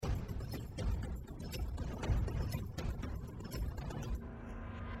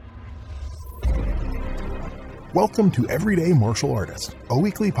Welcome to Everyday Martial Artist, a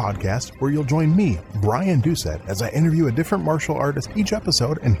weekly podcast where you'll join me, Brian Doucette, as I interview a different martial artist each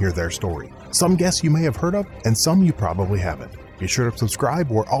episode and hear their story. Some guests you may have heard of, and some you probably haven't. Be sure to subscribe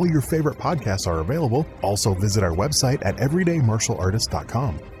where all your favorite podcasts are available. Also visit our website at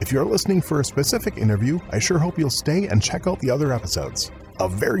everydaymartialartist.com. If you're listening for a specific interview, I sure hope you'll stay and check out the other episodes. A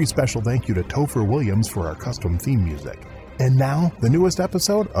very special thank you to Topher Williams for our custom theme music. And now, the newest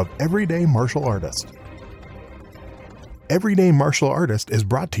episode of Everyday Martial Artist. Everyday Martial Artist is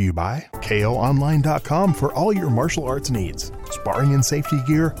brought to you by KOOnline.com for all your martial arts needs. Sparring and safety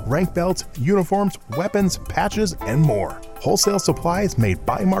gear, rank belts, uniforms, weapons, patches, and more. Wholesale supplies made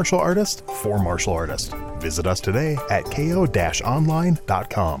by martial artists for martial artists. Visit us today at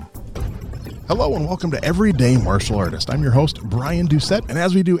KO-online.com. Hello and welcome to Everyday Martial Artist. I'm your host, Brian Doucette, and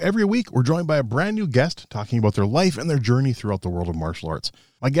as we do every week, we're joined by a brand new guest talking about their life and their journey throughout the world of martial arts.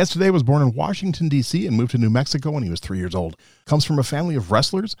 My guest today was born in Washington, D.C. and moved to New Mexico when he was 3 years old. Comes from a family of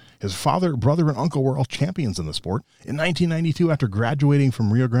wrestlers. His father, brother, and uncle were all champions in the sport. In 1992, after graduating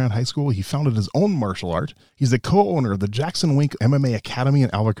from Rio Grande High School, he founded his own martial art. He's the co-owner of the Jackson Wink MMA Academy in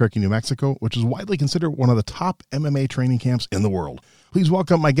Albuquerque, New Mexico, which is widely considered one of the top MMA training camps in the world. Please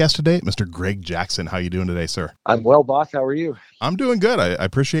welcome my guest today, Mr. Greg Jackson. How are you doing today, sir? I'm well, boss. How are you? I'm doing good. I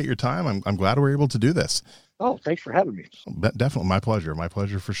appreciate your time. I'm glad we're able to do this. Oh, thanks for having me. Definitely. My pleasure. My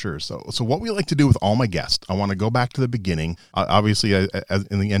pleasure for sure. So what we like to do with all my guests, I want to go back to the beginning. Obviously, as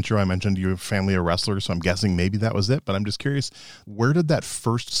in the intro, I mentioned you have a family of wrestlers, so I'm guessing maybe that was it. But I'm just curious, where did that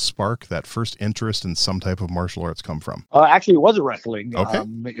first spark, that first interest in some type of martial arts come from? Actually, it wasn't wrestling. Okay.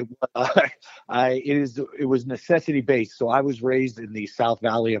 It was necessity based. So I was raised in the South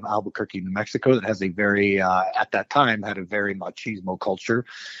Valley of Albuquerque, New Mexico, that has a very, at that time, had a very machismo culture,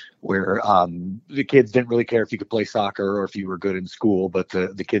 where the kids didn't really care if you could play soccer or if you were good in school, but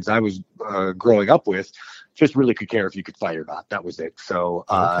the kids I was growing up with just really could care if you could fight or not. That was it. So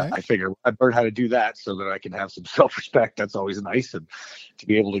I figured I'd learn how to do that so that I can have some self-respect. That's always nice. And to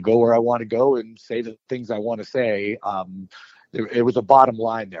be able to go where I want to go and say the things I want to say, it was a bottom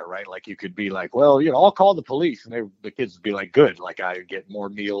line there, right? Like you could be like, well, I'll call the police, and the kids would be like, good. Like I get more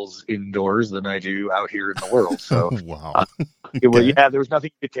meals indoors than I do out here in the world. So wow. There was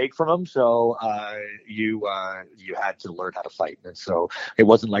nothing you could take from them. So you had to learn how to fight. And so it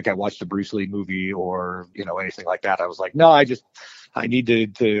wasn't like I watched a Bruce Lee movie or anything like that. I was like, no, I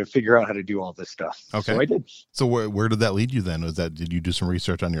need to figure out how to do all this stuff. Okay. So I did. So where did that lead you then? Did you do some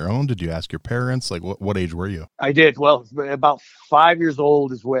research on your own? Did you ask your parents? Like what age were you? I did. Well, about 5 years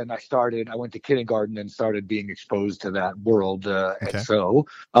old is when I went to kindergarten and started being exposed to that world. Okay. And so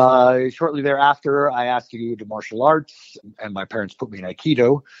shortly thereafter, I asked to go to martial arts, and my parents put me in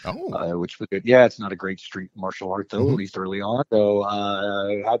Aikido, which was good. Yeah, it's not a great street martial art, though, at least early on. So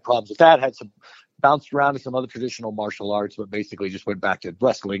I had problems with that, bounced around to some other traditional martial arts, but basically just went back to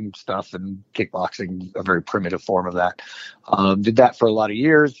wrestling stuff and kickboxing, a very primitive form of that. Did that for a lot of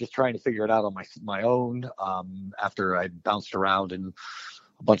years, just trying to figure it out on my own. After I bounced around in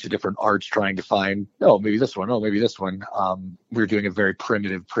a bunch of different arts trying to find, maybe this one. We were doing a very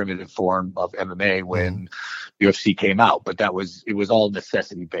primitive form of MMA when UFC came out, but it was all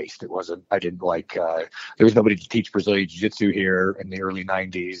necessity based. It wasn't, I didn't like, there was nobody to teach Brazilian Jiu-Jitsu here in the early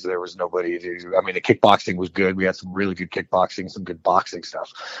 90s. There was nobody the kickboxing was good. We had some really good kickboxing, some good boxing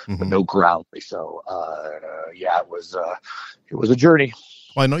stuff, but no ground. So, it was a journey.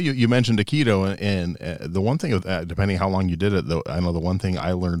 Well, I know you mentioned Aikido, and the one thing, depending how long you did it, though, I know the one thing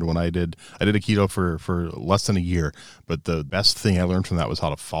I learned when I did Aikido for less than a year, but the best thing I learned from that was how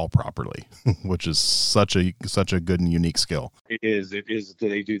to fall properly, which is such a good and unique skill. It is.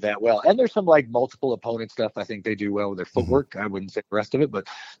 They do that well, and there's some like multiple opponent stuff. I think they do well with their footwork. I wouldn't say the rest of it, but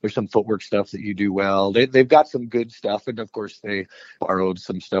there's some footwork stuff that you do well. They've got some good stuff, and of course they borrowed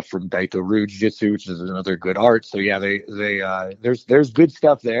some stuff from Daito Ryu Jiu-Jitsu, which is another good art. So yeah, there's good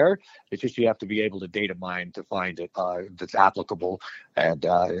stuff there. It's just you have to be able to data mine to find it that's applicable, and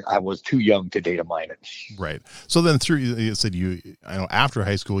I was too young to data mine it. Right. So then you said after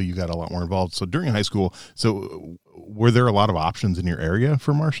high school you got a lot more involved. So during high school, were there a lot of options in your area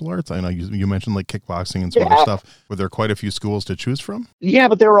for martial arts? I know you mentioned like kickboxing and some other stuff. Were there quite a few schools to choose from? Yeah,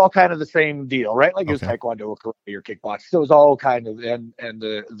 but they were all kind of the same deal, right? Like it was Taekwondo or karate or kickboxing. So it was all kind of, and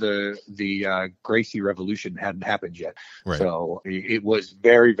the Gracie Revolution hadn't happened yet. Right. So it was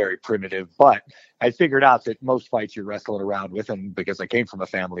very, very primitive. But I figured out that most fights you're wrestling around with, and because I came from a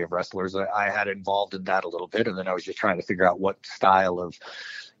family of wrestlers, I had involved in that a little bit. And then I was just trying to figure out what style of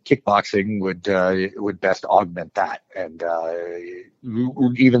kickboxing would best augment that. And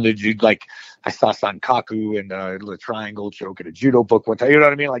even I saw Sankaku and the triangle choke in a judo book one time. You know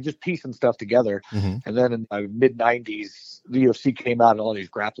what I mean? Like just piecing stuff together. Mm-hmm. And then in the mid 90s, the UFC came out and all these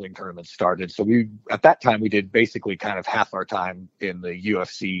grappling tournaments started. So at that time, we did basically kind of half our time in the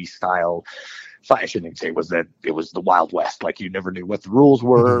UFC style. I shouldn't say it was the Wild West. Like you never knew what the rules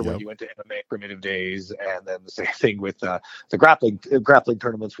were when you went to MMA primitive days. And then the same thing with the grappling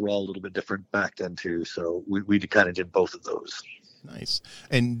tournaments were all a little bit different back then too. So we kind of did both of those. Nice.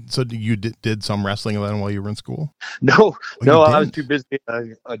 And so you did some wrestling then while you were in school? No, I was too busy.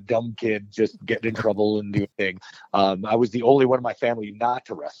 A dumb kid just getting in trouble and doing things. I was the only one in my family not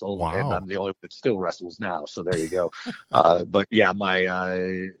to wrestle. Wow. And I'm the only one that still wrestles now. So there you go. But yeah,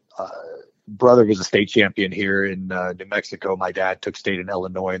 my brother was a state champion here in New Mexico. My dad took state in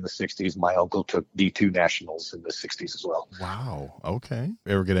Illinois in the 60s. My uncle took D2 nationals in the 60s as well. Wow. Okay.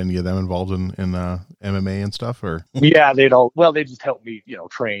 Ever get any of them involved in MMA and stuff? Or yeah, they just helped me,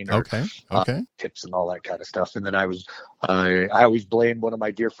 train. Or, okay. Tips and all that kind of stuff. And then I always blamed one of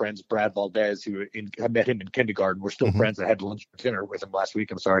my dear friends, Brad Valdez, I met him in kindergarten. We're still friends. I had lunch or dinner with him last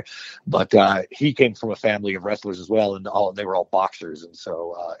week. I'm sorry. But he came from a family of wrestlers as well. And they were all boxers. And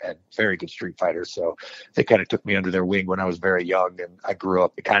so, and very good street fighters. So they kind of took me under their wing when I was very young. And I grew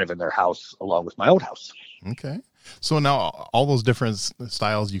up kind of in their house along with my own house. Okay. So now all those different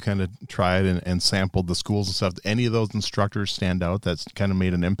styles you kind of tried and sampled the schools and stuff, any of those instructors stand out that's kind of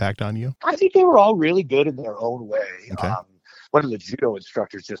made an impact on you? I think they were all really good in their own way. Okay. One of the judo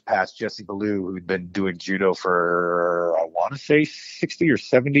instructors just passed, Jesse Ballou, who'd been doing judo for, I want to say 60 or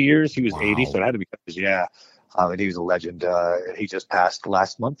 70 years. He was 80, so it had to be, and he was a legend. He just passed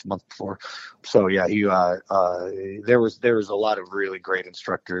last month before. So yeah, there was a lot of really great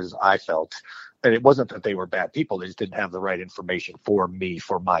instructors, I felt. And it wasn't that they were bad people. They just didn't have the right information for me,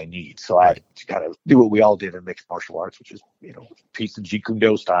 for my needs. So I had to kind of do what we all did in mixed martial arts, which is, piece of Jeet Kune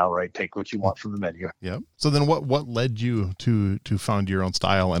Do style, right? Take what you want from the menu. Yeah. So then what led you to found your own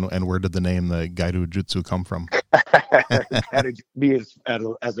style, and where did the name, the Gaito Jutsu, come from? Me as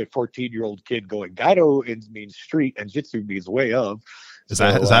a 14-year-old kid going, Gaito means street and Jitsu means way of. Is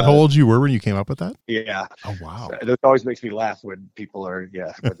that how old you were when you came up with that? Yeah. Oh, wow. So it always makes me laugh when people are,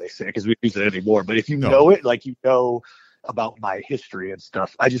 when they say it, because we use it anymore. But if you know it, like about my history and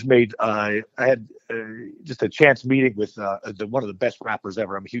stuff. I just I had just a chance meeting with one of the best rappers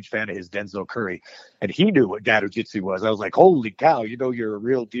ever. I'm a huge fan of his, Denzel Curry, and he knew what Gaito Jitsu was. I was like, holy cow, you're a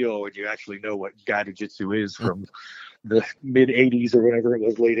real deal when you actually know what Gaito Jitsu is from the mid 80s or whatever it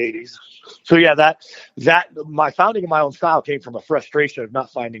was, late 80s. So yeah, that my founding of my own style came from a frustration of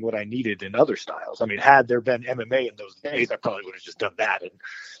not finding what I needed in other styles. I mean, had there been MMA in those days, I probably would have just done that, and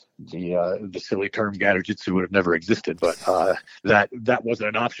the silly term Gaito Jitsu would have never existed, but that wasn't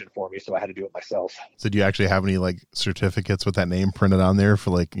an option for me, so I had to do it myself. So do you actually have any certificates with that name printed on there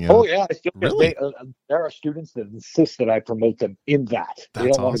for Oh yeah, I still really? There are students that insist that I promote them in that. That's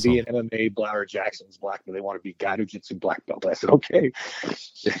they don't want awesome. to be an MMA Blair Jackson's black belt. They want to be Gaito Jitsu black belt. I said, okay,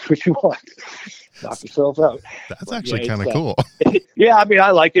 that's what you want. Knock yourself out. That's actually kind of cool. Yeah, I mean, I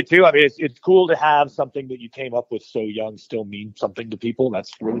like it too. I mean, it's cool to have something that you came up with so young still mean something to people.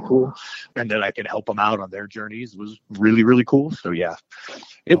 That's really cool. And then I can help them out on their journeys was really, really cool. So yeah,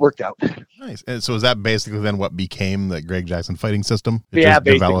 it worked out. Nice. And so is that basically then what became the Greg Jackson fighting system?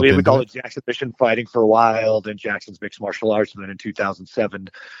 Basically we called it Jackson Mission Fighting for a while, then Jackson's Mixed Martial Arts. And then in 2007,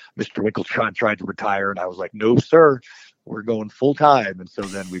 Mr. Winkeltron tried to retire. And I was like, no, sir. We're going full time. And so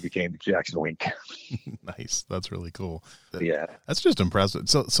then we became Jackson Wink. Nice. That's really cool. Yeah. That's just impressive.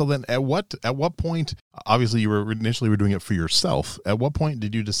 So then at what point, obviously you were initially doing it for yourself. At what point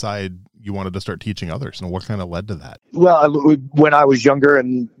did you decide you wanted to start teaching others, and what kind of led to that? Well, when I was younger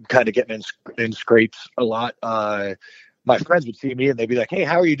and kind of getting in scrapes a lot, my friends would see me and they'd be like, hey,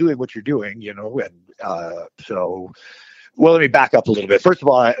 how are you doing what you're doing? Well, let me back up a little bit. First of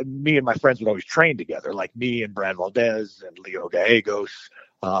all, me and my friends would always train together, like me and Brad Valdez and Leo Gallegos.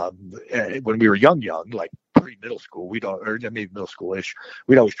 When we were young, like pre-middle school, maybe middle school-ish,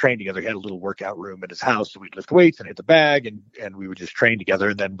 we'd always train together. He had a little workout room in his house, so we'd lift weights and hit the bag, and we would just train together.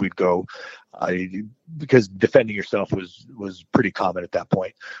 And then we'd go, because defending yourself was pretty common at that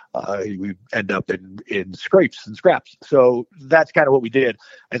point. We'd end up in scrapes and scraps. So that's kind of what we did.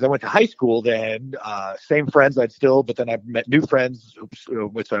 As I went to high school, then same friends but then I met new friends,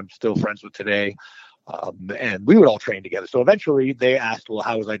 which I'm still friends with today. And we would all train together. So eventually they asked, well,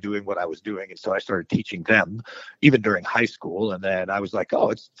 how was I doing what I was doing? And so I started teaching them even during high school. And then I was like, oh,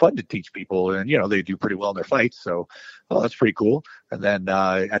 it's fun to teach people. And, they do pretty well in their fights. So, oh, that's pretty cool. And then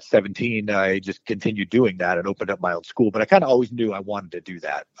at 17, I just continued doing that and opened up my own school. But I kind of always knew I wanted to do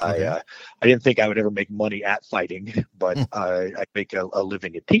that. Okay. I didn't think I would ever make money at fighting, but I'd make a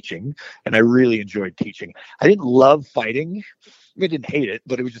living at teaching. And I really enjoyed teaching. I didn't love fighting. I didn't hate it,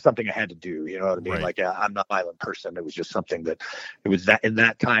 but it was just something I had to do. You know what I mean? Right. Like I'm not a violent person. It was just something that it was that in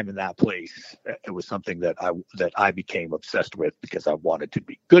that time, in that place, it was something that I became obsessed with because I wanted to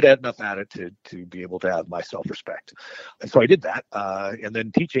be good enough at it to be able to have my self-respect. And so I did that. And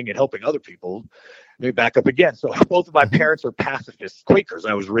then teaching and helping other people. Let me back up again. So both of my parents are pacifist Quakers.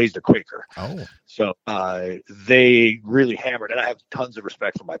 I was raised a Quaker. Oh. So they really hammered, and I have tons of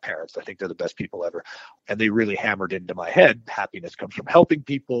respect for my parents. I think they're the best people ever. And they really hammered into my head, happiness comes from helping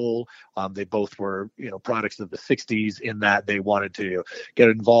people. They both were, products of the 60s in that they wanted to get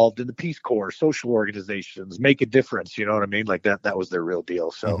involved in the Peace Corps, social organizations, make a difference. You know what I mean? Like that was their real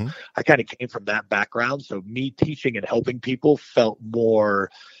deal. So I kind of came from that background. So me teaching and helping people felt more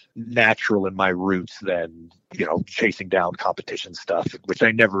natural in my roots than chasing down competition stuff, which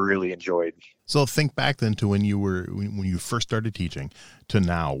I never really enjoyed. So think back then to when you first started teaching to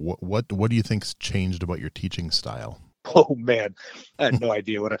now. What do you think's changed about your teaching style? Oh man, I had no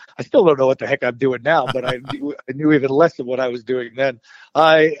idea I still don't know what the heck I'm doing now, but I knew even less of what I was doing then.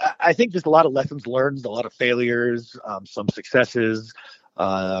 I think just a lot of lessons learned, a lot of failures, some successes.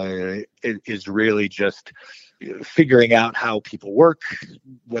 It is really just figuring out how people work,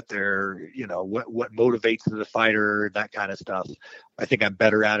 what they're, what motivates the fighter, that kind of stuff. I think I'm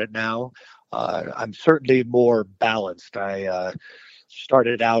better at it now. I'm certainly more balanced. I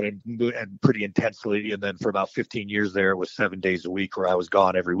started out and pretty intensely, and then for about 15 years there, it was 7 days a week where I was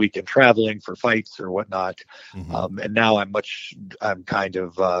gone every weekend traveling for fights or whatnot. And now I'm kind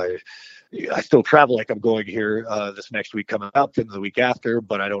of I still travel like I'm going here this next week coming up and the week after,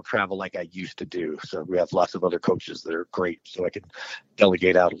 but I don't travel like I used to do. So we have lots of other coaches that are great, so I can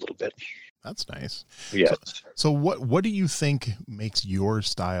delegate out a little bit. That's nice. Yes. So what do you think makes your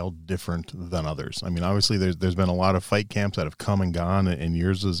style different than others? I mean, obviously there's been a lot of fight camps that have come and gone, and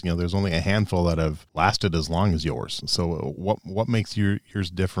yours is, there's only a handful that have lasted as long as yours. So what makes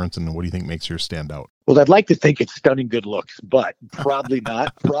yours different, and what do you think makes yours stand out? Well, I'd like to think it's stunning good looks, but probably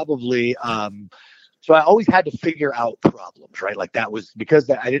not. Probably. So I always had to figure out problems, right? Like that was because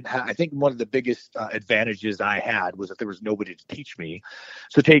I think one of the biggest advantages I had was that there was nobody to teach me.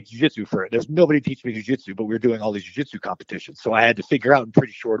 So take jiu-jitsu for it. There's nobody to teach me jiu-jitsu, but we were doing all these jiu-jitsu competitions. So I had to figure out in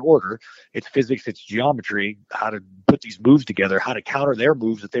pretty short order, it's physics, it's geometry, how to put these moves together, how to counter their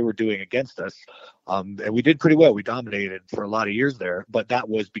moves that they were doing against us. And we did pretty well. We dominated for a lot of years there, but that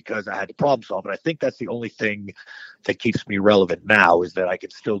was because I had to problem solve. And I think that's the only thing that keeps me relevant now is that I can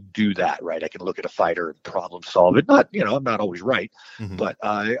still do that, right? I can look at a fighter and problem solve it. Not, I'm not always right, but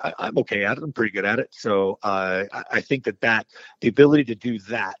I'm okay at it. I'm pretty good at it. So I think that the ability to do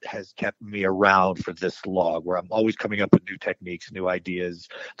that has kept me around for this long, where I'm always coming up with new techniques, new ideas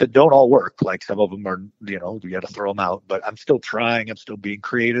that don't all work. Like some of them are, you got to throw them out, but I'm still trying. I'm still being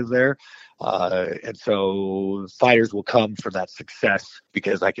creative there. And so fighters will come for that success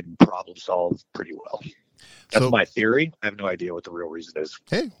because I can problem solve pretty well. That's my theory. I have no idea what the real reason is.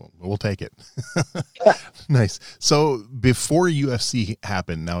 Hey, we'll take it. Nice. So before UFC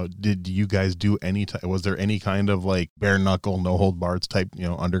happened, now, did you guys do was there any kind of like bare knuckle, no hold bars type,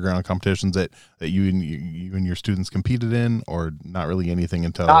 underground competitions that you and your students competed in, or not really anything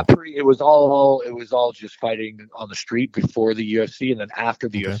until? It was all just fighting on the street before the UFC, and then after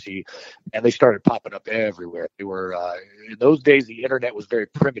the UFC, and they started popping up everywhere. They were in those days, the internet was very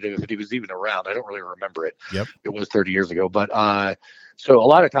primitive, if it was even around. I don't really remember it. Yep. It was 30 years ago, but so a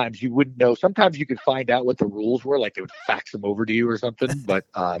lot of times you wouldn't know. Sometimes you could find out what the rules were, like they would fax them over to you or something. But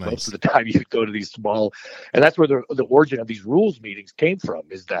nice. Most of the time you would go to these small, and that's where the origin of these rules meetings came from.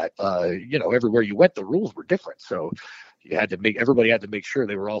 Is that everywhere you went, the rules were different. So everybody had to make sure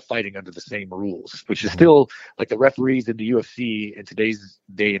they were all fighting under the same rules, which is still like the referees in the UFC in today's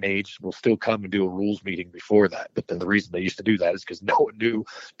day and age will still come and do a rules meeting before that. But then the reason they used to do that is because no one knew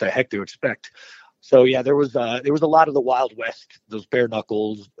the heck to expect. So yeah, there was a lot of the Wild West, those bare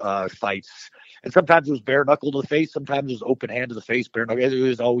knuckles fights, and sometimes it was bare knuckle to the face, sometimes it was open hand to the face, bare knuckle. It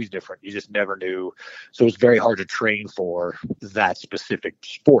was always different. You just never knew. So it was very hard to train for that specific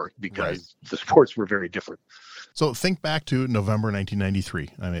sport because the sports were very different. So think back to November 1993.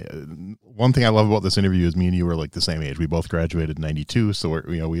 I mean, one thing I love about this interview is me and you were like the same age. We both graduated in 92, so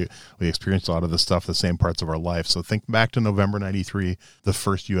we experienced a lot of this stuff, the same parts of our life. So think back to November 93, the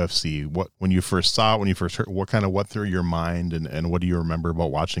first UFC. When you first saw it, when you first heard, what through your mind, and what do you remember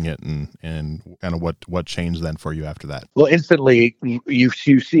about watching it, and kind of what changed then for you after that? Well, instantly you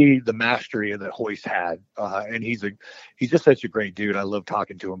see the mastery that Royce had, and he's just such a great dude. I love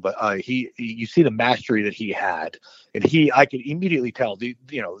talking to him, but you see the mastery that he had. And I could immediately tell,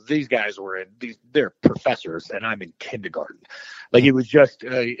 these guys they're professors and I'm in kindergarten. Like, it was just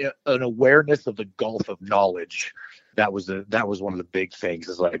an awareness of the gulf of knowledge. That was one of the big things,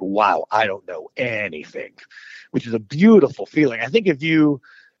 is like, wow, I don't know anything, which is a beautiful feeling. I think if you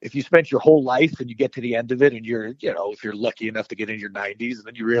spent your whole life and you get to the end of it and if you're lucky enough to get in your 90s and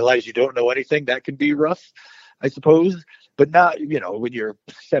then you realize you don't know anything, that can be rough, I suppose. But not, when you're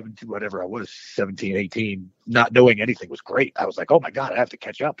 17, whatever I was, 17, 18, not knowing anything was great. I was like, oh my God, I have to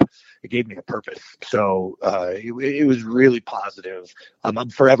catch up. It gave me a purpose. So it was really positive. I'm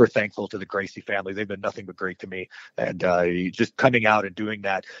forever thankful to the Gracie family. They've been nothing but great to me. And just coming out and doing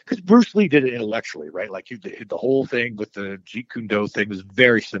that, because Bruce Lee did it intellectually, right? Like, the whole thing with the Jeet Kune Do thing was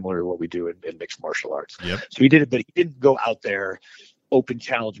very similar to what we do in mixed martial arts. Yep. So he did it, but he didn't go out there open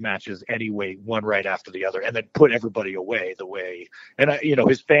challenge matches anyway, one right after the other, and then put everybody away the way. And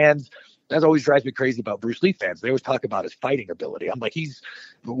his fans, that always drives me crazy about Bruce Lee fans. They always talk about his fighting ability. I'm like, he's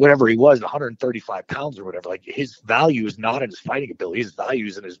whatever he was, 135 pounds or whatever. Like, his value is not in his fighting ability. His value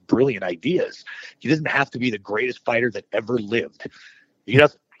is in his brilliant ideas. He doesn't have to be the greatest fighter that ever lived. He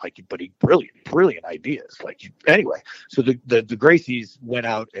doesn't. But he brilliant ideas. Anyway, so the Gracies went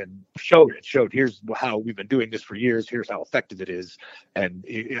out and showed here's how we've been doing this for years. Here's how effective it is. And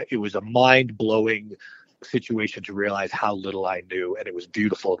it was a mind-blowing situation to realize how little I knew. And it was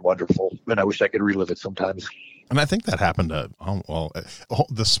beautiful and wonderful. And I wish I could relive it sometimes. And I think that happened to,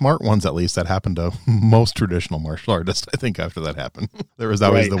 the smart ones, at least, that happened to most traditional martial artists. I think after that happened, there was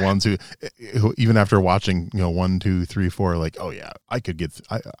always the ones who, even after watching, 1, 2, 3, 4, like, oh yeah, I could do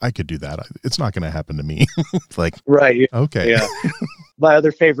that. It's not going to happen to me. It's like, right. Okay. Yeah. My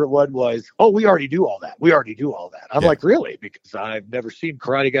other favorite one was, we already do all that. I'm like, really? Because I've never seen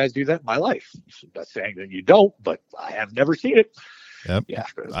karate guys do that in my life. I'm not saying that you don't, but I have never seen it. Yep. Yeah.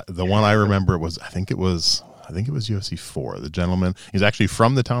 The one I remember was, I think it was UFC 4. The gentleman, he's actually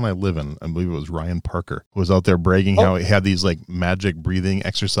from the town I live in. I believe it was Ryan Parker, who was out there bragging how he had these like magic breathing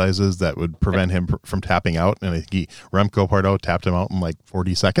exercises that would prevent him from tapping out. And I think Remco Pardo tapped him out in like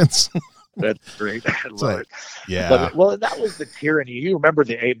 40 seconds. That's great. I love it. Yeah. That was the tyranny. You remember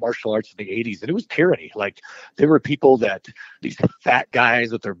the martial arts in the 80s, and it was tyranny. Like, there were people these fat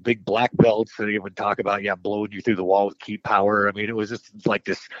guys with their big black belts that they would talk about, blowing you through the wall with ki power. I mean, it was just like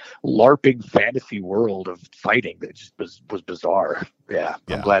this LARPing fantasy world of fighting that just was bizarre. Yeah.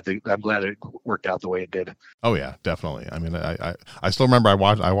 I'm glad it worked out the way it did. Oh yeah, definitely. I mean, I still remember I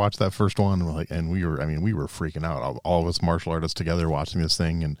watched that first one, and we were freaking out. All of us martial artists together watching this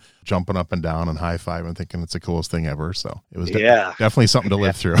thing and jumping up and down and high five and thinking it's the coolest thing ever. So it was definitely something to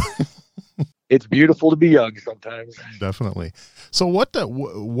live through. It's beautiful to be young sometimes. Definitely. So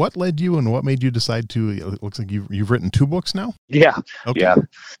what led you and what made you decide to? It looks like you've written 2 books now. Yeah. Okay. Yeah.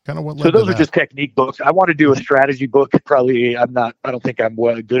 Kind of what led so those to are just technique books. I want to do a strategy book. Probably I don't think I'm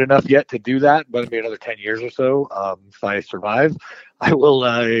good enough yet to do that, but maybe another 10 years or so. If I survive, I will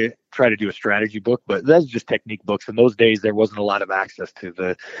try to do a strategy book, but that's just technique books. In those days, there wasn't a lot of access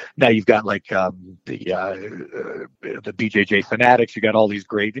to now you've got like the BJJ Fanatics, you got all these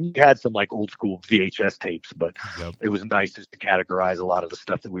great, and you had some like old school VHS tapes, but It was nice just to categorize a lot of the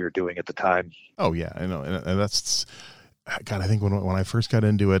stuff that we were doing at the time. Oh yeah, I know. And that's, God, I think when I first got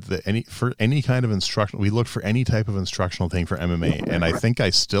into it, for any kind of instruction, we looked for any type of instructional thing for MMA, and I think I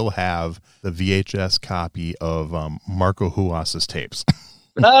still have the VHS copy of Marco Huas's tapes.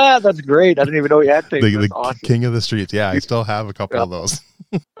 That's great. I didn't even know he had tapes. The awesome. King of the Streets. Yeah, I still have a couple of those.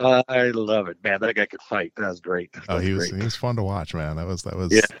 I love it, man. That guy could fight. That was great. He was fun to watch, man. Was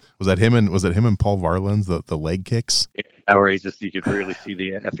that him and Paul Varlin's the leg kicks? Yeah, where you could really see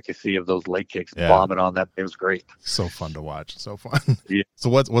the efficacy of those leg kicks bombing on that. It was great. So fun to watch. So fun. Yeah. So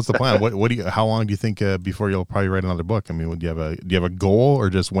what's the plan? How long do you think before you'll probably write another book? I mean, do you have a goal, or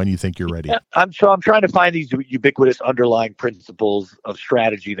just when you think you're ready? Yeah, I'm trying to find these ubiquitous underlying principles of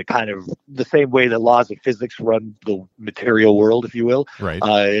strategy that kind of the same way that laws of physics run the material world, if you will. Right.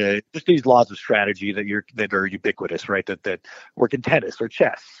 Just these laws of strategy that are ubiquitous, right? That work in tennis or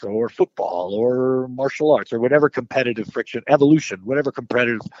chess or football or martial arts or whatever competitive friction, evolution, whatever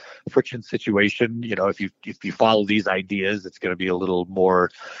competitive friction situation. If you follow these ideas, it's going to be a little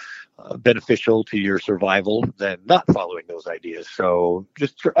more beneficial to your survival than not following those ideas. So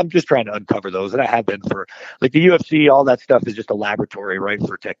I'm just trying to uncover those, and I have been for like the UFC. All that stuff is just a laboratory, right,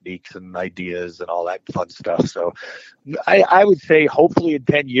 for techniques and ideas and all that fun stuff. So I would say hopefully in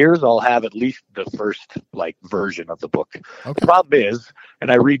 10 years I'll have at least the first like version of the book. Okay. The problem is,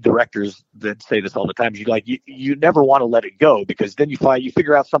 and I read directors that say this all the time, you never want to let it go, because then you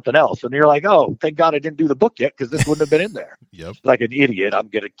figure out something else and you're like, oh, thank God I didn't do the book yet, because this wouldn't have been in there. Yep. Like an idiot, I'm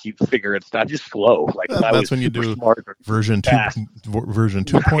gonna keep figuring stuff. Just slow. Like that's when you do version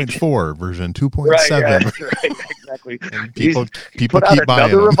 2.4, version 2.7. Right, exactly. And people keep buying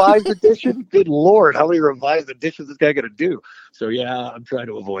another them. revised edition. Good Lord, how many revised editions is this guy gonna do? So yeah, I'm trying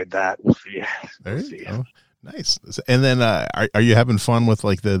to avoid that. We'll see. There you go. Nice. And then are you having fun with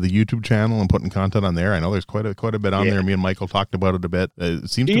like the YouTube channel and putting content on there? I know there's quite a bit on there. Me and Michael talked about it a bit.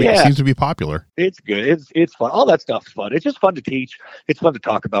 It seems to be popular. It's good. It's fun. All that stuff's fun. It's just fun to teach. It's fun to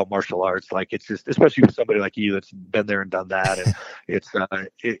talk about martial arts. Like, it's just, especially with somebody like you that's been there and done that. And it's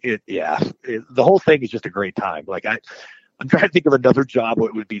the whole thing is just a great time. Like I'm trying to think of another job where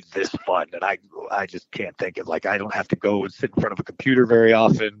it would be this fun, and I just can't think of, like, I don't have to go and sit in front of a computer very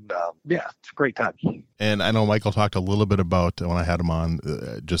often. It's a great time. And I know Michael talked a little bit about, when I had him on,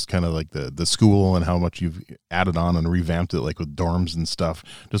 just kind of like the school and how much you've added on and revamped it, like with dorms and stuff.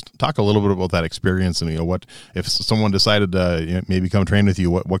 Just talk a little bit about that experience, and what if someone decided to maybe come train with you,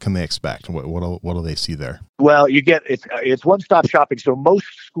 what can they expect? What do they see there? Well, it's one-stop shopping. So most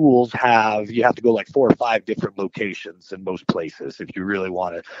schools you have to go like 4 or 5 different locations in most places if you really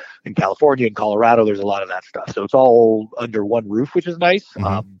want to. In California and Colorado, there's a lot of that stuff. So it's all under one roof, which is nice.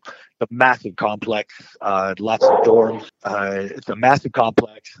 Mm-hmm. A massive complex, lots of dorms. It's a massive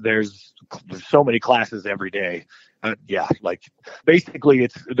complex. There's so many classes every day. Like basically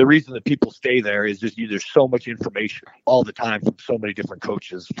it's the reason that people stay there is just there's so much information all the time from so many different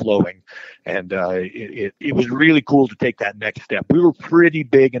coaches flowing. And it was really cool to take that next step. We were pretty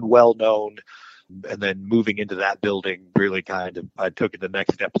big and well known. And then moving into that building really I took it the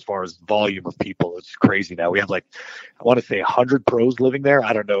next step as far as volume of people. It's crazy now. We have I want to say 100 pros living there.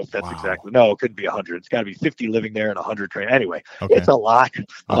 I don't know if that's exactly. No, it couldn't be 100. It's got to be 50 living there and 100 trained. Anyway, It's a lot.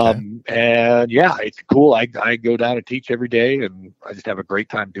 Okay. And it's cool. I go down and teach every day, and I just have a great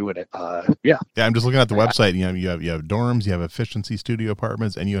time doing it. Yeah, I'm just looking at the website. You have dorms, you have efficiency studio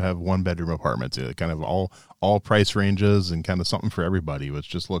apartments, and you have 1-bedroom apartments. Kind of all price ranges and kind of something for everybody, which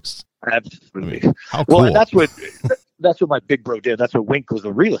just looks. Absolutely. How cool. Well, and that's what my big bro did. That's what Wink was,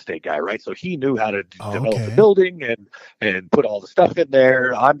 the real estate guy, right? So he knew how to develop the building and put all the stuff in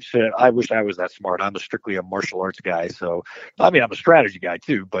there. I wish I was that smart. I'm strictly a martial arts guy. So, I'm a strategy guy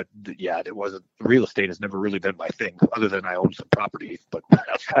too, but it wasn't, real estate has never really been my thing, other than I own some property, but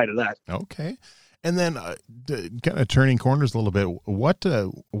outside of that. Okay. And then kind of turning corners a little bit, what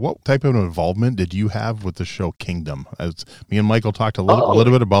type of involvement did you have with the show Kingdom? As me and Michael talked a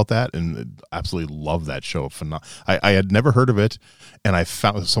little bit about that, and absolutely love that show. I had never heard of it, and I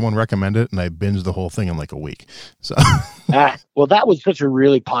found someone recommended it, and I binged the whole thing in like a week. So, well, that was such a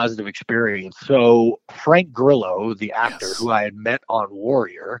really positive experience. So Frank Grillo, the actor who I had met on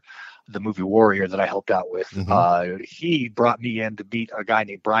Warrior, the movie Warrior that I helped out with, he brought me in to meet a guy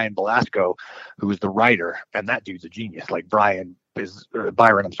named Brian Belasco, who was the writer, and that dude's a genius. Like Byron, is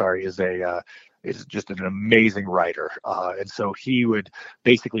just an amazing writer, and so he would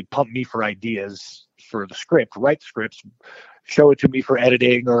basically pump me for ideas for the script, write scripts, show it to me for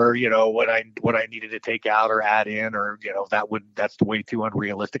editing, or what I needed to take out or add in, or that's way too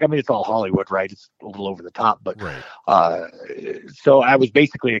unrealistic. I mean, it's all Hollywood, right? It's a little over the top, but right. So I was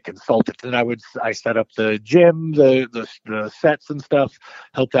basically a consultant, and I set up the gym, the sets and stuff,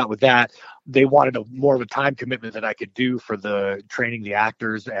 helped out with that. They wanted more of a time commitment that I could do for the training the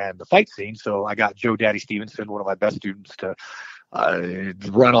actors and the fight scene, so I got Joe Daddy Stevenson, one of my best students, to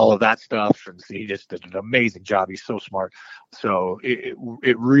run all of that stuff, and he just did an amazing job. He's so smart. So it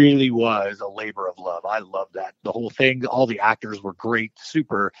really was a labor of love. I love that. The whole thing, all the actors were great,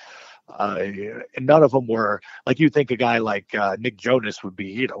 super. And none of them were like, you think a guy like Nick Jonas would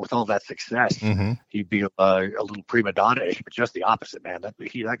be, with all that success, he'd be a little prima donna-ish, but just the opposite, man.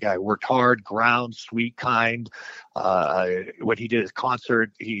 That guy worked hard, ground, sweet, kind. When he did his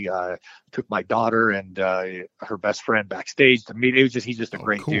concert, he took my daughter and her best friend backstage to meet. He's just a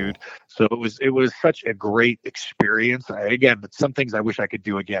great dude. So it was such a great experience. Again, some things I wish I could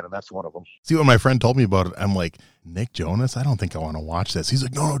do again, and that's one of them. See, when my friend told me about it, I'm like, Nick Jonas? I don't think I want to watch this. He's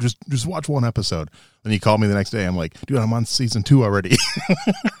like, no, just watch one episode. Then he called me the next day. I'm like, dude, I'm on season 2 already.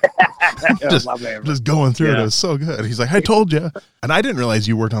 just going through it. It was so good. He's like, I told you. And I didn't realize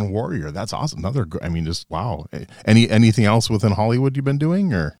you worked on Warrior. That's awesome. Just wow. Anything else within Hollywood you've been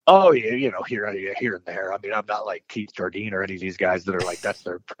doing, or? Oh yeah, here and there. I mean, I'm not like Keith Jardine or any of these guys that are like that's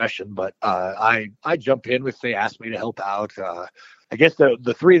their profession, but I jump in if they ask me to help out. I guess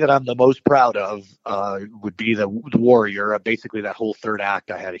the three that I'm the most proud of would be the Warrior. Basically, that whole third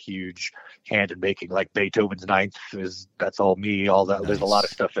act, I had a huge hand in making. Like Beethoven's Ninth that's all me. All that. Nice. There's a lot of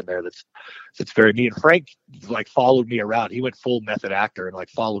stuff in there that's very me. And Frank like followed me around. He went full method actor and like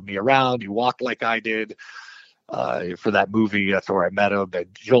followed me around. He walked like I did. For that movie, that's where I met him. And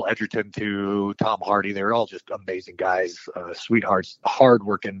Joel Edgerton too, Tom Hardy, they're all just amazing guys, sweethearts,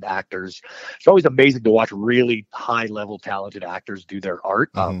 hardworking actors. It's always amazing to watch really high-level, talented actors do their art.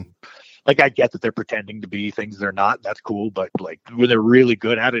 Like I get that they're pretending to be things they're not. That's cool, but like when they're really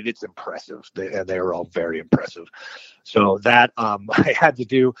good at it, it's impressive. They were all very impressive. So that I had to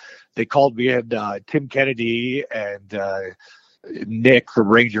do. They called me in. Tim Kennedy and Nick from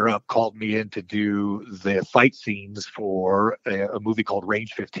Ranger Up called me in to do the fight scenes for a movie called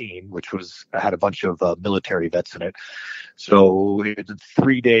Range 15, which had a bunch of military vets in it. So in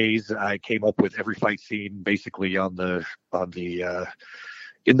 3 days, I came up with every fight scene basically in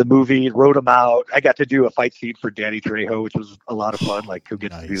the movie, wrote them out. I got to do a fight scene for Danny Trejo, which was a lot of fun. Like, who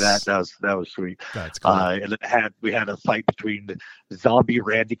gets to do that? That was sweet. That's cool. And then we had a fight between zombie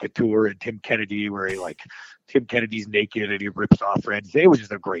Randy Couture and Tim Kennedy, where Tim Kennedy's naked and he rips off Randy. It was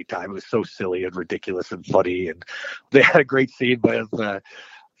just a great time. It was so silly and ridiculous and funny. And they had a great scene with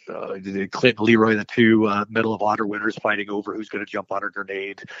Clint and Leroy, the two Medal of Honor winners, fighting over who's going to jump on a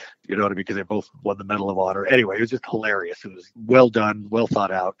grenade. You know what I mean? Because they both won the Medal of Honor. Anyway, it was just hilarious. It was well done, well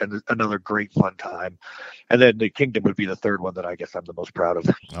thought out, and another great fun time. And then the Kingdom would be the third one that I guess I'm the most proud of.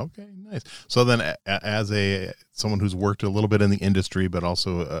 Okay, nice. So then, as someone who's worked a little bit in the industry, but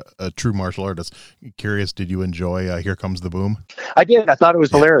also a true martial artist, curious, did you enjoy Here Comes the Boom? I did. I thought it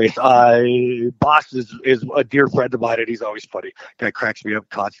was hilarious. Boss is a dear friend of mine, and he's always funny. Guy cracks me up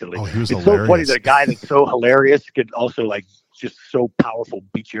constantly. Oh, he was it's hilarious. So funny that a guy that's so hilarious could also like just so powerful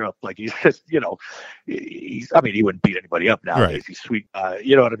beat you up. Like he's just, he wouldn't beat anybody up nowadays. Right. He's sweet.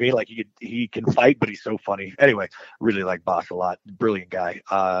 You know what I mean? Like he can fight, but he's so funny. Anyway, really like Boss a lot. Brilliant guy.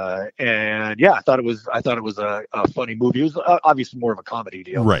 And yeah, I thought it was a funny movie. It was obviously more of a comedy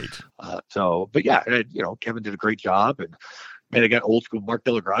deal. Right. But yeah, Kevin did a great job, and man, I got old school. Mark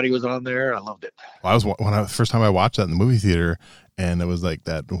Delagrati was on there. I loved it. Well, first time I watched that in the movie theater, and it was like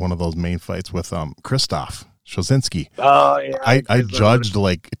that one of those main fights with Krzysztof Szosinski. Oh yeah. I judged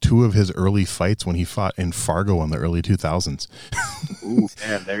like two of his early fights when he fought in Fargo in the early 2000s. Ooh,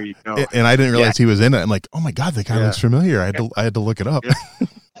 man, there you go. And I didn't realize he was in it. I'm like, oh my god, that guy looks familiar. I had to look it up. Yeah.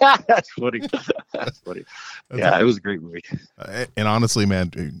 That's funny. That's funny. Yeah, it was a great movie. And honestly,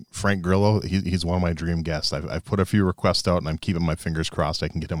 man, Frank Grillo, he's one of my dream guests. I've put a few requests out, and I'm keeping my fingers crossed I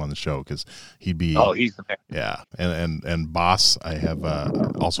can get him on the show because he'd be. Oh, he's the man. Yeah, and Boss, I have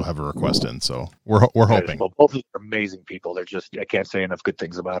also have a request in, so we're hoping. Well, both of them are amazing people. They're just I can't say enough good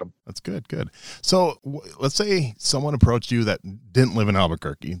things about them. That's good. So let's say someone approached you that didn't live in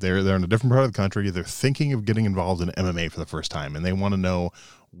Albuquerque. They're in a different part of the country. They're thinking of getting involved in MMA for the first time, and they want to know,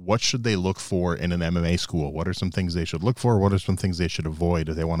 what should they look for in an MMA school? What are some things they should look for? What are some things they should avoid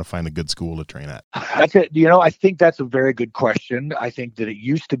if they want to find a good school to train at? That's it. I think that's a very good question. I think that it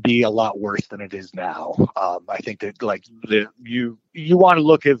used to be a lot worse than it is now. I think that you want to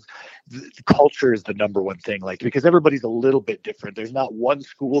look at the culture is the number one thing, because everybody's a little bit different. There's not one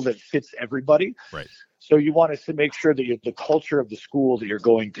school that fits everybody. Right. So you want to make sure that the culture of the school that you're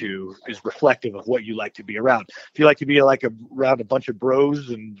going to is reflective of what you like to be around. If you like to be around a bunch of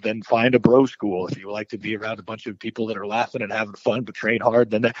bros, and then find a bro school. If you like to be around a bunch of people that are laughing and having fun but train hard,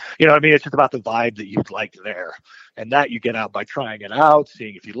 then it's just about the vibe that you'd like there. And that you get out by trying it out,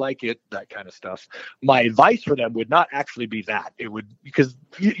 seeing if you like it, that kind of stuff. My advice for them would not actually be that. It would, because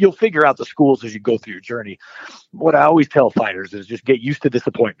you'll figure out the schools as you go through your journey. What I always tell fighters is just get used to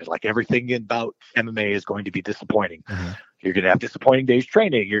disappointment. Like everything about MMA is going to be disappointing. Mm-hmm. You're going to have disappointing days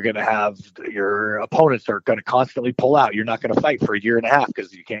training. You're going to have your opponents are going to constantly pull out. You're not going to fight for a year and a half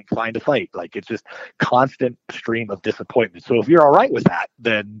because you can't find a fight. Like it's just constant stream of disappointment. So if you're all right with that,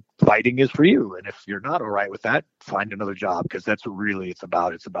 then fighting is for you. And if you're not all right with that, find another job, because that's what really it's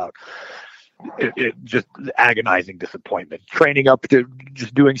about. It's about just agonizing disappointment. Training up to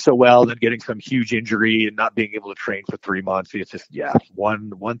just doing so well, then getting some huge injury and not being able to train for 3 months. It's just,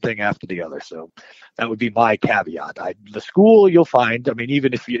 one thing after the other. So that would be my caveat. The school you'll find, I mean,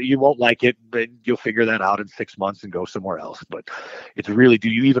 even if you won't like it, then you'll figure that out in 6 months and go somewhere else. But it's really, do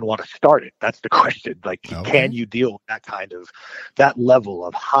you even want to start it? That's the question. Like, Can you deal with that level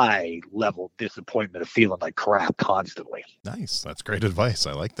of high level disappointment of feeling like crap constantly? Nice. That's great advice.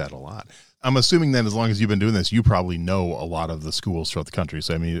 I like that a lot. I'm assuming then as long as you've been doing this, you probably know a lot of the schools throughout the country.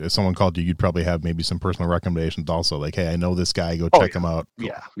 So, I mean, if someone called you, you'd probably have maybe some personal recommendations also. Like, hey, I know this guy, go check him out. Cool.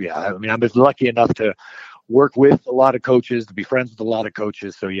 Yeah. I mean, I'm just lucky enough to work with a lot of coaches, to be friends with a lot of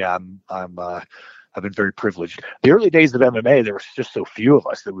coaches. So, I've been very privileged. The early days of MMA, there was just so few of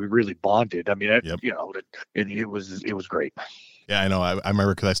us that we really bonded. I mean, it was great. Yeah, I know. I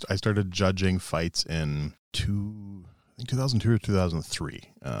remember because I started judging fights in 2002 or 2003.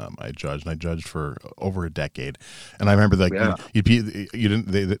 I judged for over a decade, and I remember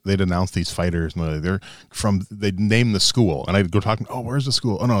they'd announce these fighters, and they'd name the school, and I'd go talking. Oh, where's the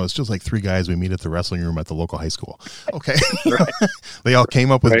school? Oh no, it's just like 3 guys we meet at the wrestling room at the local high school. Okay, they all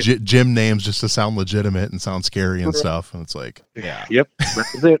came up with gym names just to sound legitimate and sound scary and stuff, and it's like, yep, that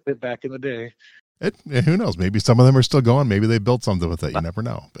was it back in the day. Who knows? Maybe some of them are still going. Maybe they built something with it. You never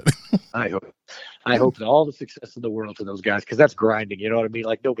know. But I hope all the success in the world for those guys, because that's grinding. You know what I mean?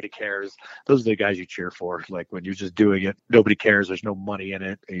 Like, nobody cares. Those are the guys you cheer for. Like, when you're just doing it, nobody cares. There's no money in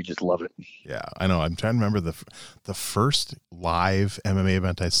it, and you just love it. Yeah, I know. I'm trying to remember the first live MMA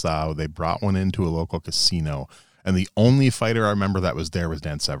event I saw. They brought one into a local casino. And the only fighter I remember that was there was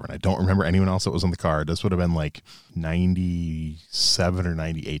Dan Severn. I don't remember anyone else that was on the card. This would have been like 97 or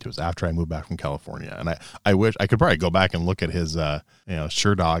 98. It was after I moved back from California. And I wish I could probably go back and look at his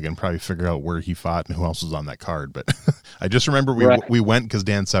Sherdog and probably figure out where he fought and who else was on that card. But I just remember we went because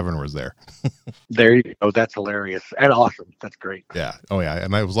Dan Severn was there. There you go. That's hilarious and awesome. That's great. Yeah. Oh, yeah.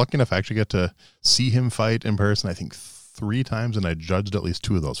 And I was lucky enough to actually get to see him fight in person, I think 3 times, and I judged at least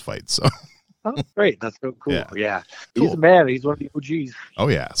 2 of those fights. So. Oh, great. That's so cool. Yeah. He's a man. He's one of the OGs. Oh,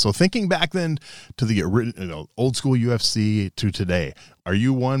 yeah. So thinking back then to the old school UFC to today, are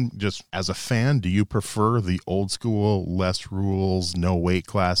you one, just as a fan, do you prefer the old school, less rules, no weight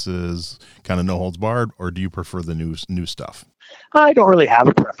classes, kind of no holds barred, or do you prefer the new stuff? I don't really have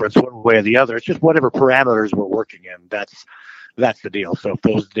a preference one way or the other. It's just whatever parameters we're working in. That's the deal. So if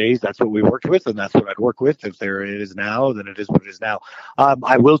those days, that's what we worked with, and that's what I'd work with. If there it is now, then it is what it is now.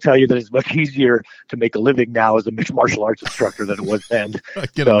 I will tell you that it's much easier to make a living now as a mixed martial arts instructor than it was then.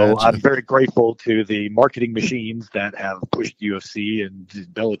 So I'm very grateful to the marketing machines that have pushed UFC and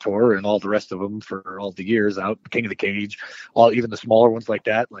Bellator and all the rest of them for all the years out, King of the Cage, even the smaller ones like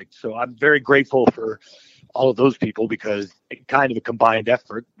that. So I'm very grateful for all of those people, because it kind of a combined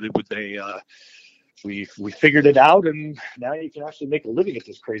effort. We figured it out, and now you can actually make a living at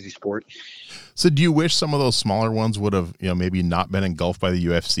this crazy sport. So do you wish some of those smaller ones would have, maybe not been engulfed by the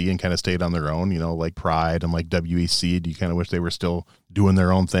UFC and kind of stayed on their own, like Pride and like WEC? Do you kind of wish they were still doing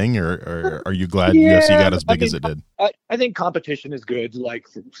their own thing, or are you glad UFC got as big as it did? I think competition is good.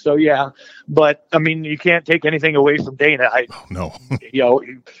 But I mean, you can't take anything away from Dana. No.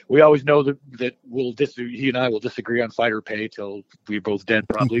 We always know that he and I will disagree on fighter pay till we're both dead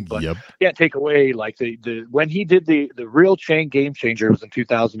probably, but can't take away the when he did the real game changer, it was in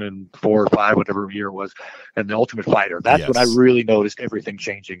 2004 or 5, whatever year it was, and the Ultimate Fighter. That's when I really noticed everything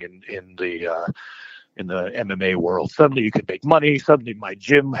changing in the MMA world. Suddenly you could make money. Suddenly my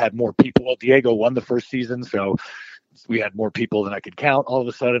gym had more people. Diego won the first season, so we had more people than I could count. All of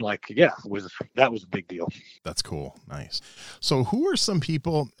a sudden, that was a big deal. That's cool. Nice. So who are some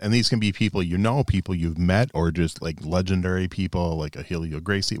people, and these can be people people you've met, or just like legendary people like a Helio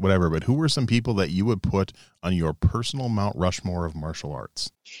Gracie, whatever, but who are some people that you would put on your personal Mount Rushmore of martial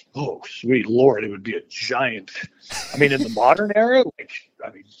arts? Oh, sweet Lord. It would be a giant. I mean, in the modern era,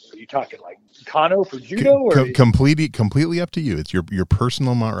 are you talking like Kano for judo? Or completely up to you. It's your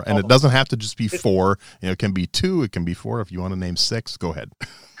personal Mount, and it doesn't have to just be 4. It can be 2. It can be 4. If you want to name 6, go ahead.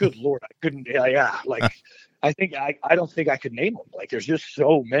 Good Lord. I couldn't. Yeah. I think I don't think I could name them. There's just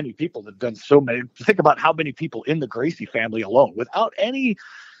so many people that have done so many. Think about how many people in the Gracie family alone, without any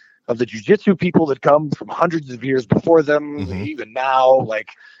of the jiu-jitsu people that come from hundreds of years before them, even now,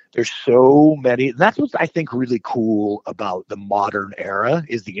 there's so many. And that's what's, I think, really cool about the modern era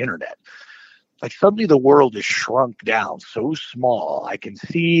is the internet. like suddenly the world is shrunk down so small. I can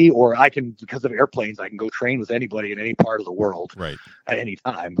see, or I can, because of airplanes, I can go train with anybody in any part of the world at any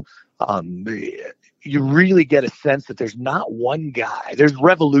time. You really get a sense that there's not one guy. There's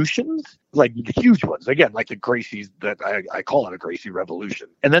revolutions, like huge ones. Again, like the Gracies, that I call it a Gracie revolution.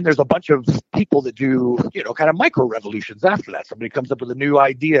 And then there's a bunch of people that do, kind of micro revolutions after that. Somebody comes up with a new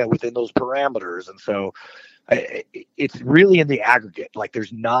idea within those parameters. And so it's really in the aggregate. Like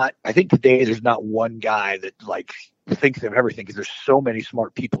I think today there's not one guy that like thinks of everything, because there's so many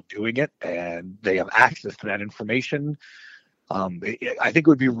smart people doing it and they have access to that information. I think it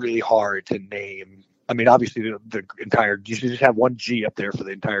would be really hard to name. I mean, obviously the entire, you should just have one G up there for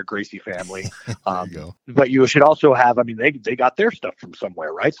the entire Gracie family. But you should also have, I mean, they got their stuff from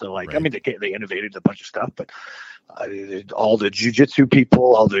somewhere, right? So like, I mean, they innovated a bunch of stuff, but all the jiu-jitsu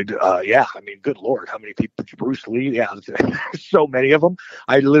people, all the, I mean, good Lord, how many people, Bruce Lee, so many of them.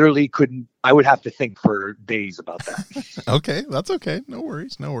 I would have to think for days about that. Okay, that's okay. No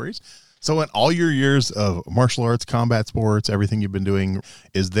worries. So in all your years of martial arts, combat sports, everything you've been doing,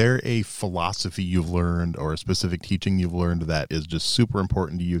 is there a philosophy you've learned or a specific teaching you've learned that is just super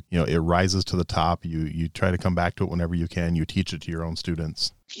important to you? It rises to the top. You try to come back to it whenever you can. You teach it to your own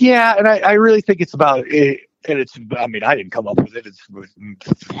students. Yeah, and I really think it's about it. And I mean, I didn't come up with it. It's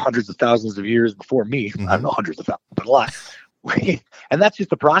hundreds of thousands of years before me. I don't know, hundreds of thousands, but a lot. And that's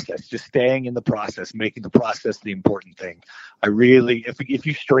just the process, just staying in the process, making the process the important thing. I really, if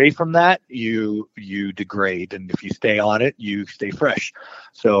you stray from that, you degrade. And if you stay on it, you stay fresh.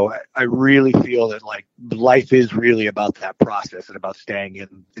 So I really feel that like life is really about that process and about staying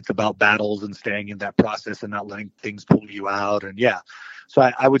in. It's about battles and staying in that process and not letting things pull you out. And so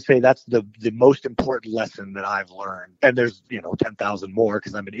I would say that's the most important lesson that I've learned. And there's, 10,000 more,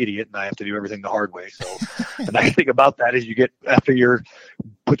 because I'm an idiot and I have to do everything the hard way. So the nice thing about that is after you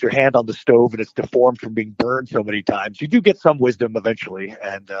put your hand on the stove and it's deformed from being burned so many times, you do get some wisdom eventually.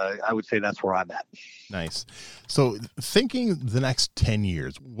 And I would say that's where I'm at. Nice. So thinking the next 10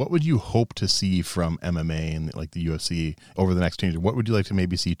 years, what would you hope to see from MMA and like the UFC over the next 10 years? What would you like to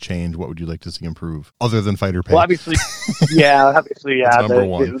maybe see change? What would you like to see improve other than fighter pay? Well, obviously,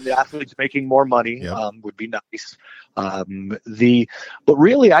 the athletes making more money would be nice. But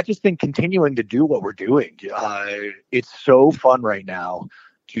really, I just think continuing to do what we're doing. It's so fun right now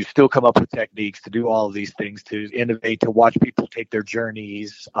to still come up with techniques, to do all of these things, to innovate, to watch people take their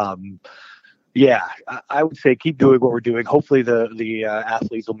journeys. I would say keep doing what we're doing. Hopefully the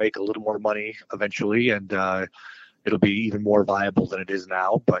athletes will make a little more money eventually, and it'll be even more viable than it is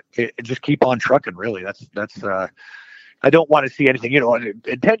now. But just keep on trucking, really. That's I don't want to see anything,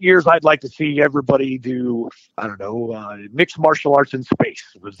 in 10 years, I'd like to see everybody do, I don't know, mixed martial arts in space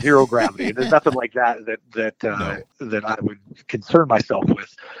with zero gravity. And there's nothing like that I would concern myself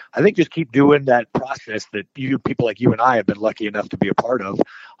with. I think just keep doing that process that people like you and I have been lucky enough to be a part of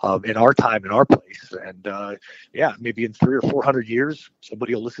in our time, in our place. And maybe in 300 or 400 years,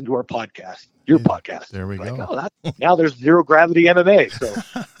 somebody will listen to our podcast, your podcast. There we go. Now there's zero gravity MMA. So.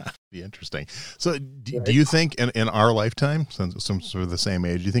 Be interesting. So do you think in our lifetime, since we're the same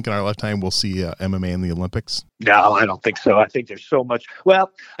age, do you think in our lifetime we'll see MMA in the Olympics? No, I don't think so. I think there's so much.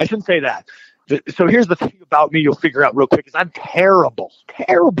 Well, I shouldn't say that. So here's the thing about me you'll figure out real quick is I'm terrible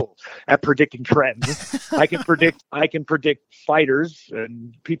at predicting trends. I can predict fighters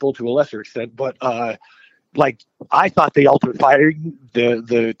and people to a lesser extent, but like I thought the Ultimate Fighting,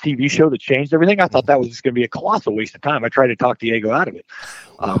 the TV show that changed everything, I thought that was just going to be a colossal waste of time. I tried to talk Diego out of it.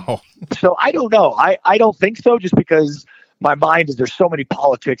 So I don't know. I don't think so, just because my mind is there's so many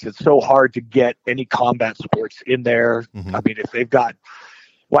politics. It's so hard to get any combat sports in there. Mm-hmm. I mean, if they've got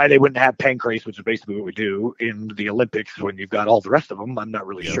why they wouldn't have pancrase, which is basically what we do in the Olympics when you've got all the rest of them, I'm not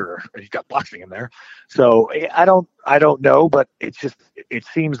really sure. You've got boxing in there. So I don't know, but it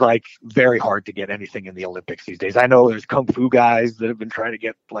seems like very hard to get anything in the Olympics these days. I know there's Kung Fu guys that have been trying to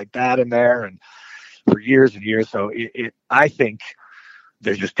get like that in there and for years and years. So I think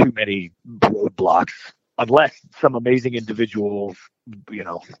there's just too many roadblocks unless some amazing individual,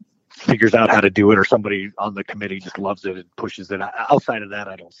 figures out how to do it, or somebody on the committee just loves it and pushes it. Outside of that,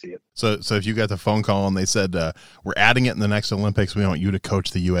 I don't see it. So if you got the phone call and they said, we're adding it in the next Olympics, we want you to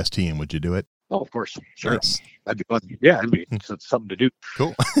coach the U.S. team, would you do it? Oh, of course. Sure. Nice. That'd be fun. Yeah, it'd be something to do.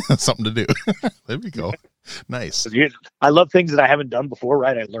 Cool. Something to do. There we go. Nice. I love things that I haven't done before,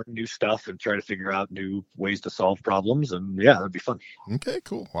 right? I learn new stuff and try to figure out new ways to solve problems. And yeah, that'd be fun. Okay,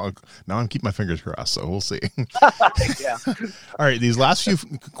 cool. Well, now I'm keeping my fingers crossed, so we'll see. Yeah. All right. These last few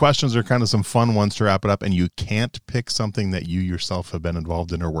questions are kind of some fun ones to wrap it up. And you can't pick something that you yourself have been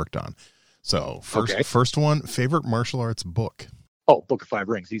involved in or worked on. So first one, favorite martial arts book? Oh, Book of Five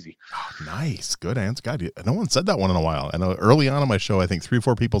Rings, easy. Oh, nice. Good answer. God, no one said that one in a while. I know early on in my show, I think 3 or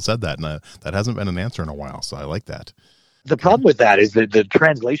 4 people said that, and that hasn't been an answer in a while, so I like that. The problem with that is that the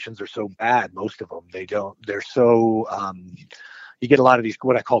translations are so bad, most of them. They're so, you get a lot of these,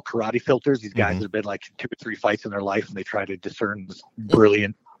 what I call karate filters. These guys that have been like 2 or 3 fights in their life, and they try to discern this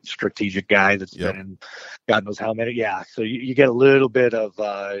brilliant strategic guy that's been in God knows how many. Yeah. So you get a little bit of,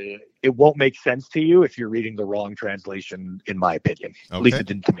 it won't make sense to you if you're reading the wrong translation, in my opinion. Okay. At least it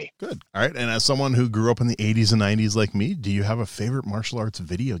didn't to me. Good. All right. And as someone who grew up in the 80s and 90s like me, do you have a favorite martial arts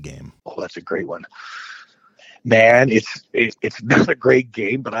video game? Oh, that's a great one. Man, it's not a great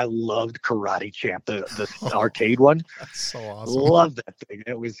game, but I loved Karate Champ, the arcade one. That's so awesome. Love that thing.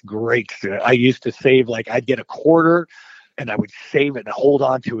 It was great. I used to save, like, I'd get a quarter and I would save it and hold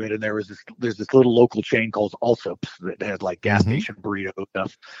on to it. And there's this little local chain called Allsops that had like gas station burrito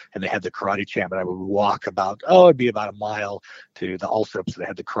stuff, and they had the Karate Champ, and I would walk it'd be about a mile to the Allsops that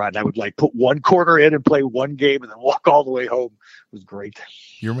had the karate. And I would like put 1 quarter in and play 1 game and then walk all the way home. It was great.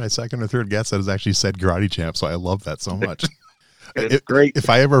 You're my second or third guest that has actually said Karate Champ, so I love that so much. It's great. If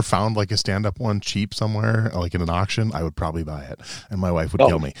I ever found like a stand-up one cheap somewhere, like in an auction, I would probably buy it, and my wife would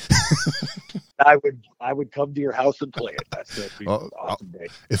kill me. I would come to your house and play it. That's an awesome day.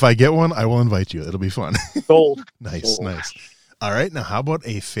 If I get one, I will invite you. It'll be fun. Sold. Nice. All right, now how about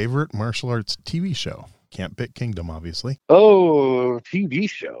a favorite martial arts TV show? Can't pick Kingdom, obviously. Oh, TV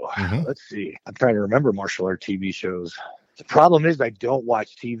show. Let's see. I'm trying to remember martial art TV shows. The problem is I don't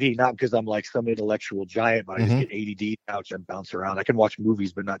watch TV, not because I'm like some intellectual giant, but I just get ADD now and bounce around. I can watch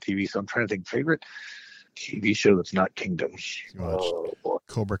movies, but not TV. So I'm trying to think favorite TV show that's not Kingdom.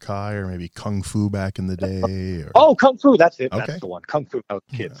 Cobra Kai or maybe Kung Fu back in the day. Oh, Kung Fu. That's it. Okay. That's the one. Kung Fu. I was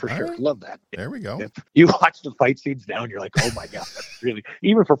a kid for sure. Right. Love that. There we go. You watch the fight scenes now and you're like, oh my God, that's really,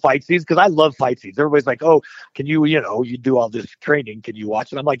 even for fight scenes, because I love fight scenes. Everybody's like, oh, can you do all this training. Can you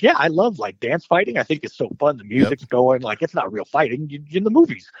watch it? I'm like, yeah, I love like dance fighting. I think it's so fun. The music's going, like, it's not real fighting. You're in the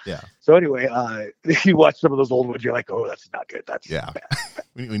movies. Yeah. So anyway, you watch some of those old ones, you're like, oh, that's not good. That's bad.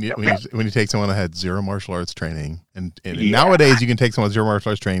 when you take someone that had zero martial arts training, and nowadays you can take someone with zero martial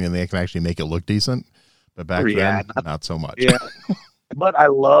arts training and they can actually make it look decent, but back then not so much. Yeah. But I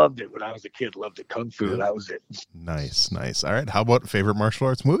loved it when I was a kid. Loved it. Kung Fu. That was it. Nice. All right. How about favorite martial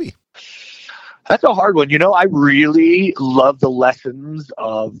arts movie? That's a hard one. I really love the lessons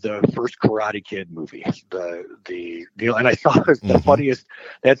of the first Karate Kid movie. And I saw the funniest.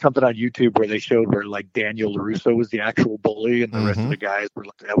 They had something on YouTube where they showed where like Daniel LaRusso was the actual bully, and the rest of the guys were.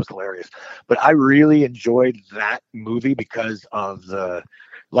 That was hilarious. But I really enjoyed that movie because of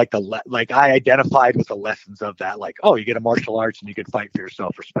I identified with the lessons of that. Like, oh, you get a martial arts and you can fight for your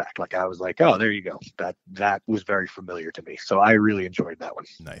self-respect. Like, I was like, oh, there you go. That was very familiar to me. So I really enjoyed that one.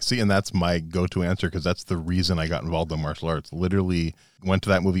 Nice. See, and that's my go-to answer because that's the reason I got involved in martial arts. Literally went to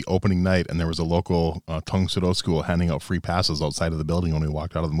that movie opening night, and there was a local Tong Soo Do school handing out free passes outside of the building when we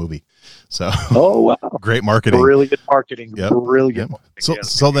walked out of the movie. So, oh wow, great marketing, really good marketing, brilliant.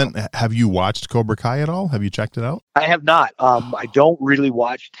 So then, have you watched Cobra Kai at all? Have you checked it out? I have not. I don't really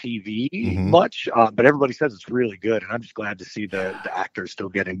watch TV much, but everybody says it's really good, and I'm just glad to see the actors still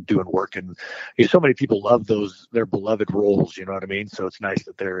doing work, and so many people love their beloved roles. You know what I mean? So it's nice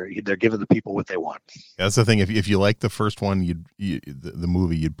that they're giving the people what they want. Yeah, that's the thing. If you like the first one, the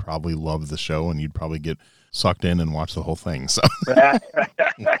movie, you'd probably love the show, and you'd probably get sucked in and watch the whole thing. So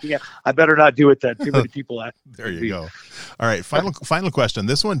yeah, I better not do it then. Too many people. There you go. All right. Final question.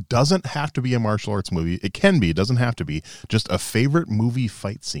 This one doesn't have to be a martial arts movie. It can be. It doesn't have to be. Just a favorite movie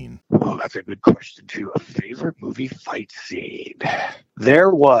fight scene. Oh, that's a good question too. A favorite movie fight scene. There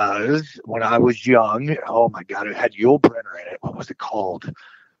was when I was young. Oh my God! It had Yul Brynner in it. What was it called?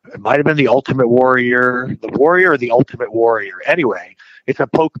 It might have been The Ultimate Warrior, The Warrior or The Ultimate Warrior. Anyway, it's a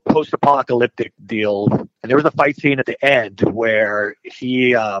post-apocalyptic deal. And there was a fight scene at the end where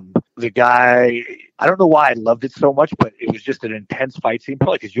the guy, I don't know why I loved it so much, but it was just an intense fight scene,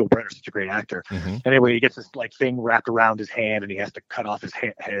 probably because Yul Brynner's such a great actor. Anyway, he gets this like thing wrapped around his hand and he has to cut off his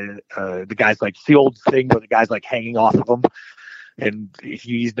head. The guy's like, it's the old thing where the guy's like hanging off of him. And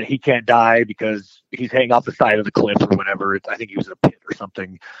he can't die because he's hanging off the side of the cliff or whatever. I think he was in a pit or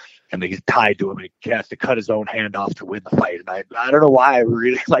something, and he's tied to him. And he has to cut his own hand off to win the fight. And I don't know why I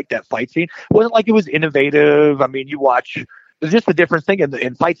really like that fight scene. It wasn't like it was innovative. I mean, you watch. There's just a different thing,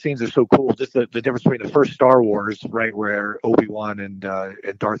 and fight scenes are so cool. Just the difference between the first Star Wars, right, where Obi-Wan and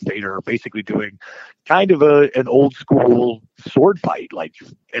Darth Vader are basically doing kind of an old school sword fight, like,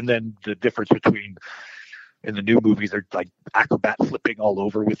 and then the difference between in the new movies, they're like acrobat flipping all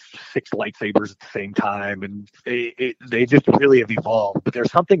over with 6 lightsabers at the same time, and they just really have evolved. But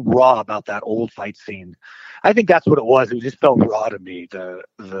there's something raw about that old fight scene. I think that's what it was. It just felt raw to me. The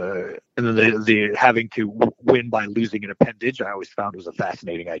having to win by losing an appendage, I always found was a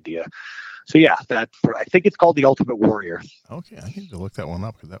fascinating idea. So yeah, I think it's called The Ultimate Warrior. Okay, I need to look that one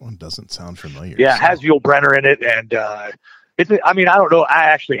up because that one doesn't sound familiar. Yeah, it has Yul Brynner in it, and I don't know. I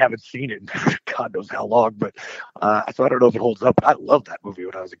actually haven't seen it in God knows how long, but so I don't know if it holds up. But I loved that movie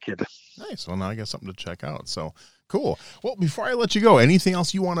when I was a kid. Nice. Well, now I got something to check out. So cool. Well, before I let you go, anything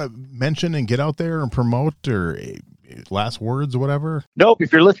else you want to mention and get out there and promote, or last words or whatever? Nope.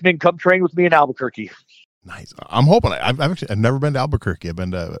 If you're listening, come train with me in Albuquerque. Nice. I'm hoping. I've never been to Albuquerque. I've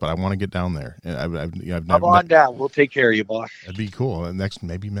been to, but I want to get down there. I've come on down. We'll take care of you, boss. That'd be cool. And next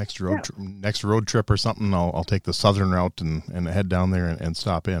road trip or something, I'll take the southern route and head down there and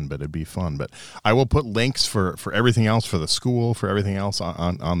stop in. But it'd be fun. But I will put links for everything else, for the school, for everything else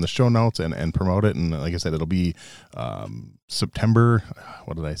on the show notes and promote it. And like I said, it'll be September.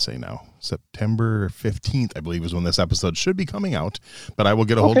 What did I say now? September 15th, I believe, is when this episode should be coming out. But I will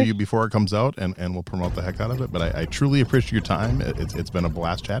get a hold of you before it comes out, and we'll promote the heck out of it. But I truly appreciate your time. It's been a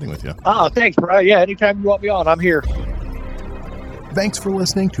blast chatting with you. Oh, thanks, Brian. Yeah, anytime you want me on, I'm here. Thanks for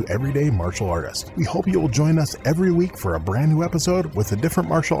listening to Everyday Martial Artist. We hope you will join us every week for a brand new episode with a different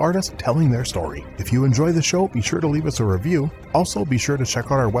martial artist telling their story. If you enjoy the show, be sure to leave us a review. Also, be sure to check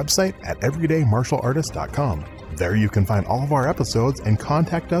out our website at everydaymartialartist.com. There you can find all of our episodes and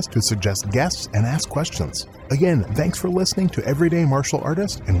contact us to suggest guests and ask questions. Again, thanks for listening to Everyday Martial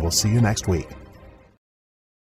Artist, and we'll see you next week.